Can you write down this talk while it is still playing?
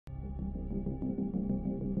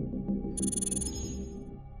Good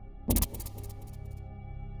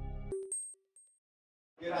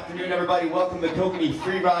afternoon, everybody. Welcome to Kokanee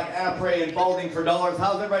Free Ride, Après, and Balding for Dollars.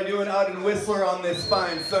 How's everybody doing out in Whistler on this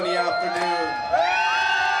fine sunny afternoon?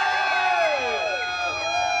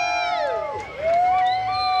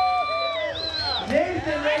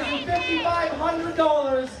 Nathan raising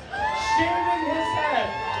 $5,500, shaving his head.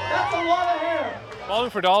 That's a lot of hair.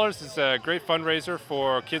 Balding for Dollars is a great fundraiser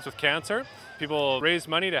for kids with cancer. People raise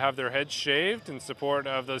money to have their heads shaved in support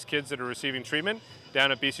of those kids that are receiving treatment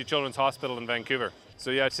down at BC Children's Hospital in Vancouver.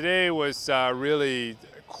 So yeah, today was really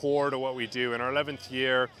core to what we do. In our 11th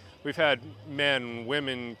year, we've had men,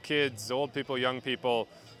 women, kids, old people, young people,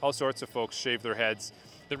 all sorts of folks shave their heads.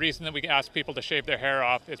 The reason that we ask people to shave their hair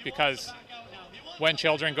off is because when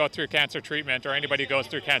children go through cancer treatment, or anybody goes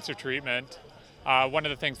through cancer treatment, one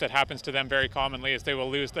of the things that happens to them very commonly is they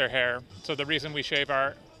will lose their hair. So the reason we shave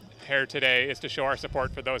our hair today is to show our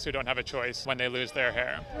support for those who don't have a choice when they lose their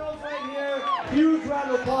hair. Girls right here, huge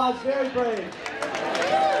round of applause, very brave.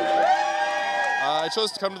 I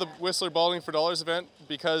chose to come to the Whistler Balding for Dollars event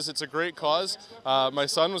because it's a great cause. My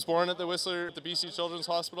son was born at the Whistler at the BC Children's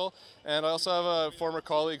Hospital, and I also have a former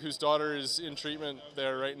colleague whose daughter is in treatment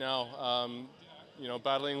there right now,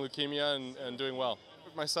 battling leukemia and doing well.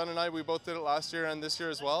 My son and I, we both did it last year and this year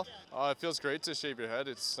as well. It feels great to shave your head.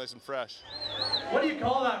 It's nice and fresh. What do you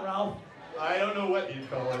call that, Ralph? I don't know what you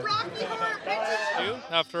call it.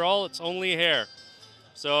 After all, it's only hair.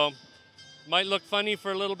 So, might look funny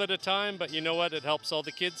for a little bit of time, but you know what? It helps all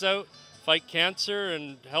the kids out, fight cancer,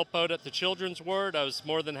 and help out at the children's ward. I was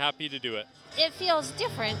more than happy to do it. It feels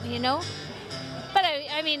different, you know? But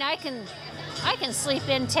I mean, I can sleep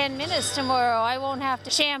in 10 minutes tomorrow. I won't have to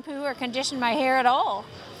shampoo or condition my hair at all.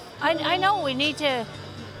 I know we need to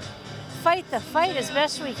fight the fight as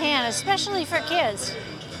best we can, especially for kids.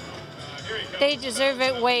 They deserve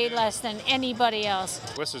it way less than anybody else.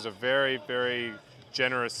 Whistler's a very, very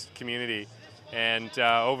generous community, and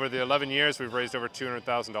over the 11 years we've raised over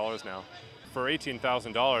 $200,000 now. For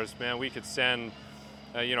 $18,000, man, we could send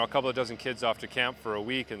a couple of dozen kids off to camp for a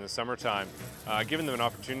week in the summertime, giving them an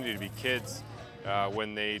opportunity to be kids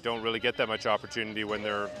when they don't really get that much opportunity when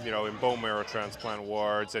they're in bone marrow transplant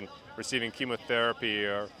wards and receiving chemotherapy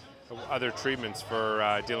or other treatments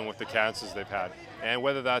for dealing with the cancers they've had. And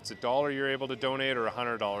whether that's $1 you're able to donate or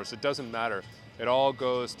 $100, it doesn't matter. It all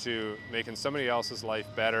goes to making somebody else's life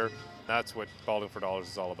better. That's what Balding for Dollars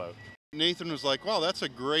is all about. Nathan was like, wow, that's a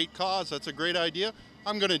great cause, that's a great idea,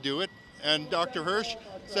 I'm going to do it. And Dr. Hirsch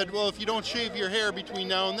said, well, if you don't shave your hair between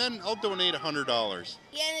now and then, I'll donate $100.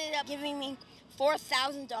 He ended up giving me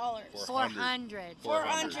 $4,000. 400.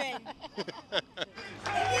 400. It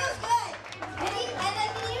feels good. And I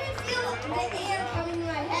can even feel the air coming in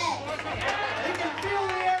my head. You can feel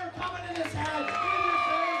the air coming in his head.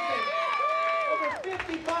 Over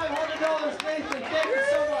 $5,500, Nathan. Thank you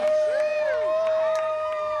so much.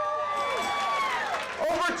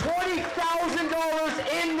 Over $20,000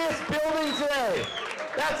 in this building today.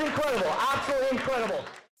 That's incredible, absolutely incredible.